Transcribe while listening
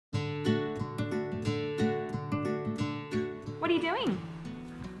What are you doing?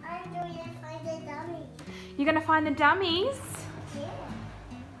 I'm going to find the dummy. You're going to find the dummies? Yeah.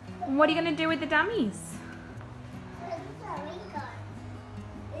 What are you going to do with the dummies? Where's the dummy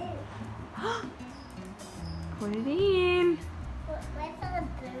gone? Put it in. Where's the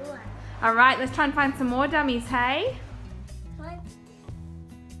blue one? Alright, let's try and find some more dummies, hey? What?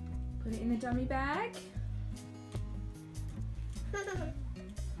 Put it in the dummy bag.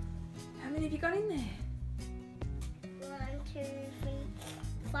 How many have you got in there? 1, 2, 3,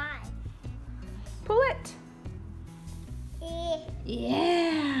 5. Pull it. Yeah.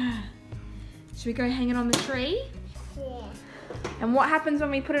 Yeah. Should we go hang it on the tree? Yeah. And what happens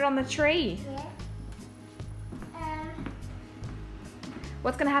when we put it on the tree? Yeah.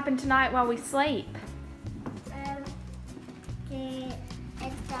 What's going to happen tonight while we sleep? The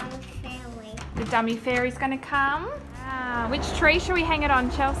dummy fairy. The dummy fairy's going to come. Ah, which tree should we hang it on,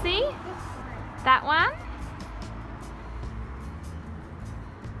 Chelsea? This one. That one?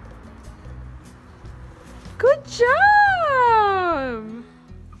 Good job!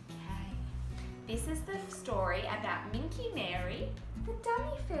 Okay, this is the story about Minky Mary, the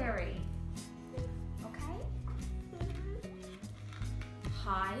dummy fairy. Okay?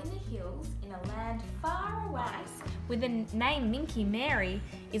 High in the hills, in a land far away, with the name Minky Mary,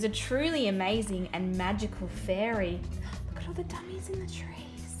 is a truly amazing and magical fairy. Look at all the dummies in the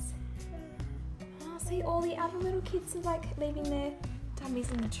trees. Oh, see, all the other little kids are like leaving their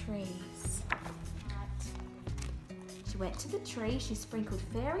dummies in the trees. She went to the tree, she sprinkled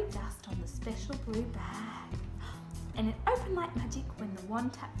fairy dust on the special blue bag. And it opened like magic when the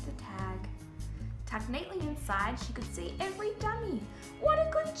wand tapped the tag. Tucked neatly inside, she could see every dummy. What a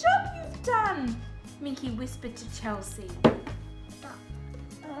good job you've done, Minky whispered to Chelsea.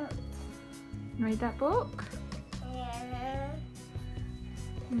 Read that book. Yeah.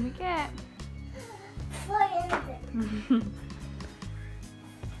 Here we get. What is it?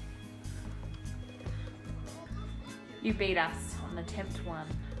 You beat us on attempt 1,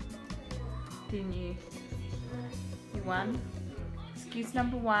 didn't you? You won. Excuse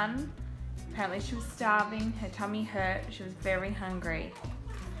number 1. Apparently she was starving, her tummy hurt, she was very hungry.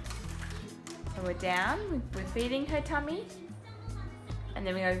 So we're down, we're feeding her tummy, and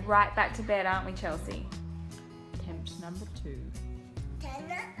then we go right back to bed, aren't we, Chelsea? Attempt number 2.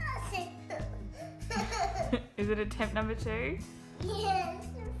 Is it attempt number 2? Yes.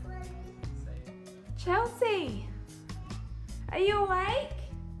 Chelsea, are you awake?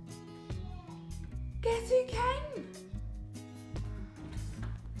 Guess who came?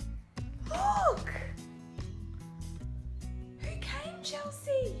 Look! Who came,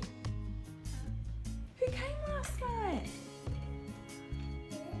 Chelsea? Who came last night?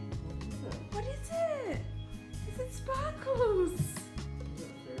 What is it? Is it Sparkles? Is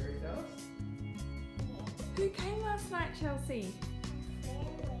it fairy dust? Who came last night, Chelsea?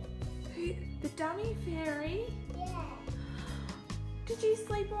 Who? The dummy fairy? Yeah. Did you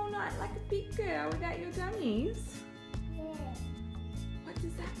sleep all night like a big girl without your dummies? Yeah. What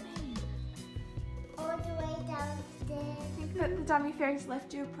does that mean? All the way downstairs. Think that the dummy fairy's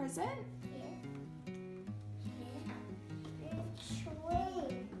left you a present? Yeah. Yeah.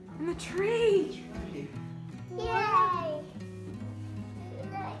 Tree. In the tree! Yay! I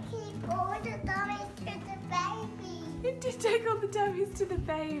keep all the dummies to the baby. You did take all the dummies to the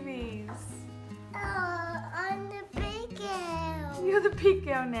babies. Oh, I'm the big girl. You're the big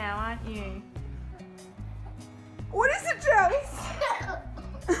girl now, aren't you? What is it, Chelsea?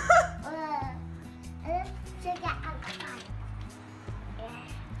 Let's check it outside.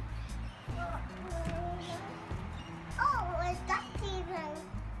 Oh, is that even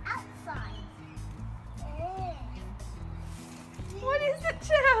outside? What is it,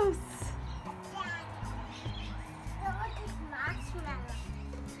 Chelsea? Look at marshmallow.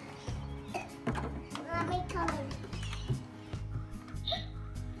 Let me come in.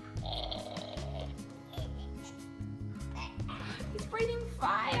 He's breathing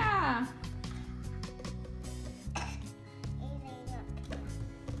fire.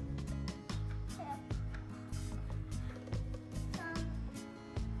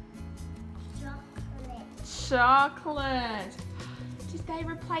 Chocolate. Did they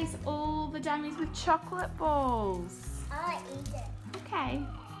replace all the dummies with chocolate balls? I'll eat it. Okay.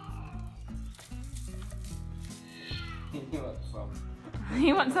 You want some?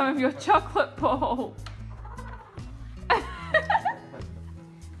 You want some of your chocolate ball? Funny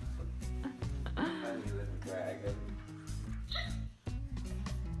little dragon.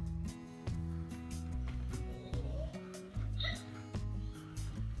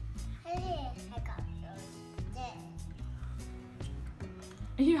 I got those there.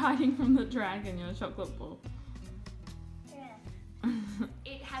 Are you hiding from the dragon, your chocolate ball? Yeah.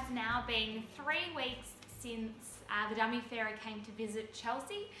 now been 3 weeks since the dummy fairy came to visit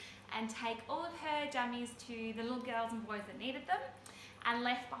Chelsea and take all of her dummies to the little girls and boys that needed them, and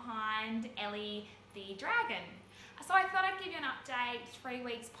left behind Ellie the dragon. So I thought I'd give you an update 3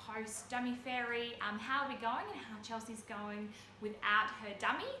 weeks post dummy fairy, how are we going and how Chelsea's going without her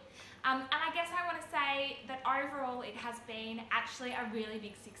dummy. And I guess I want to say that overall it has been actually a really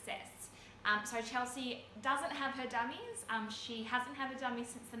big success. So Chelsea doesn't have her dummies. She hasn't had a dummy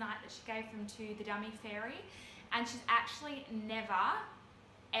since the night that she gave them to the dummy fairy, and she's actually never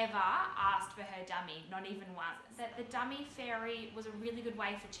ever asked for her dummy, not even once. That the dummy fairy was a really good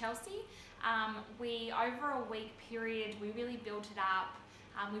way for Chelsea. We, over a week period, we really built it up.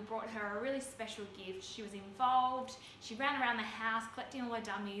 We brought her a really special gift. She was involved. She ran around the house collecting all her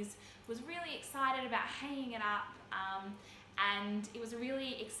dummies, was really excited about hanging it up, and it was a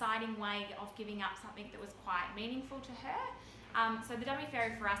really exciting way of giving up something that was quite meaningful to her. So the dummy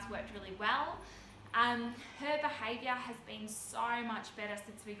fairy for us worked really well. Her behaviour has been so much better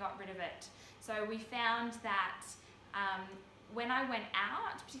since we got rid of it. So we found that when I went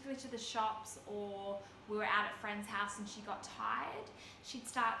out, particularly to the shops, or we were out at a friend's house and she got tired, she'd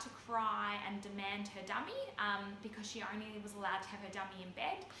start to cry and demand her dummy because she only was allowed to have her dummy in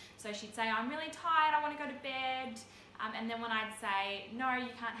bed. So she'd say, I'm really tired, I want to go to bed. And then when I'd say, no,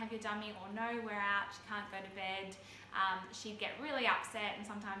 you can't have your dummy, or no, we're out, she can't go to bed, she'd get really upset and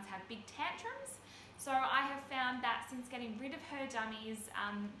sometimes have big tantrums. So I have found that since getting rid of her dummies,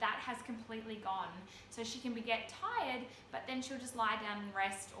 that has completely gone. So she can get tired, but then she'll just lie down and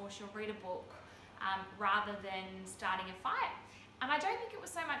rest, or she'll read a book rather than starting a fight. And I don't think it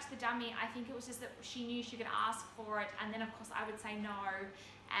was so much the dummy, I think it was just that she knew she could ask for it, and then of course I would say no,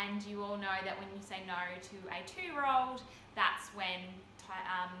 and you all know that when you say no to a 2-year-old, that's when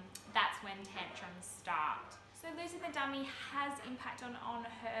tantrums start. So losing the dummy has impact on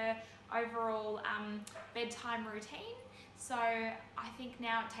her overall bedtime routine. So I think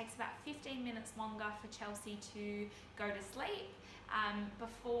now it takes about 15 minutes longer for Chelsea to go to sleep.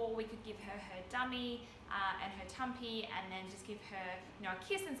 Before we could give her her dummy and her tumpy, and then just give her a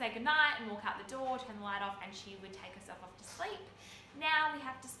kiss and say goodnight and walk out the door, turn the light off, and she would take herself off to sleep. Now we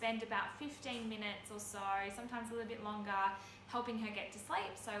have to spend about 15 minutes or so, sometimes a little bit longer, helping her get to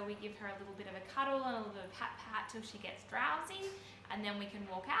sleep. So we give her a little bit of a cuddle and a little bit of pat till she gets drowsy, and then we can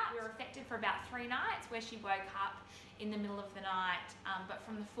walk out. We were affected for about 3 nights where she woke up in the middle of the night, but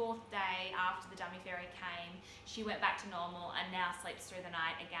from the 4th day after the dummy fairy came, she went back to normal and now sleeps through the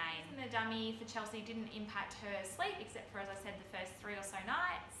night again. And the dummy for Chelsea didn't impact her sleep, except for, as I said, the first 3 or so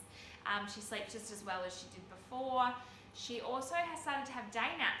nights. She sleeps just as well as she did before. She also has started to have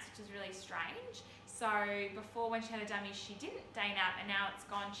day naps, which is really strange. So before, when she had a dummy, she didn't day nap, and now it's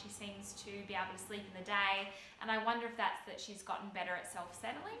gone, she seems to be able to sleep in the day. And I wonder if that's that she's gotten better at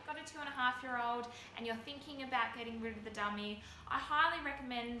self-settling. Got a 2.5-year-old and you're thinking about getting rid of the dummy, I highly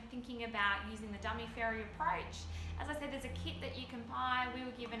recommend thinking about using the dummy fairy approach. As I said, there's a kit that you can buy. We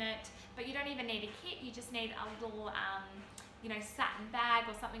were given it, but you don't even need a kit. You just need a little satin bag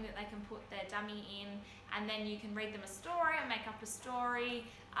or something that they can put their dummy in, and then you can read them a story or make up a story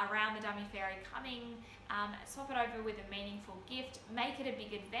around the dummy fairy coming, swap it over with a meaningful gift, make it a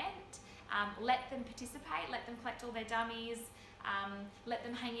big event, let them participate, let them collect all their dummies, let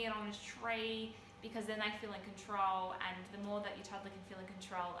them hang it on a tree, because then they feel in control, and the more that your toddler can feel in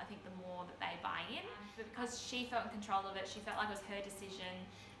control, I think the more that they buy in. But because she felt in control of it, she felt like it was her decision,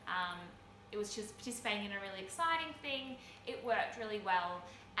 it was just participating in a really exciting thing, it worked really well,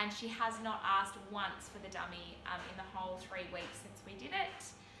 and she has not asked once for the dummy in the whole 3 weeks since we did it.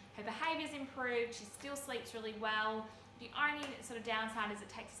 Her behaviour's improved, she still sleeps really well. The only sort of downside is it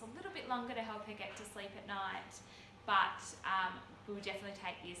takes us a little bit longer to help her get to sleep at night, but we would definitely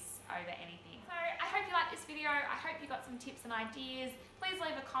take this over anything. So I hope you liked this video, I hope you got some tips and ideas. Please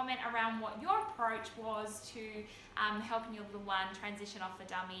leave a comment around what your approach was to helping your little one transition off the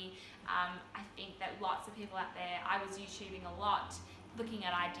dummy. I think that lots of people out there, I was YouTubing a lot, looking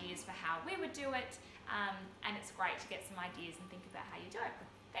at ideas for how we would do it, and it's great to get some ideas and think about how you do it.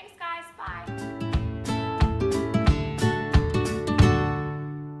 Thanks guys, bye.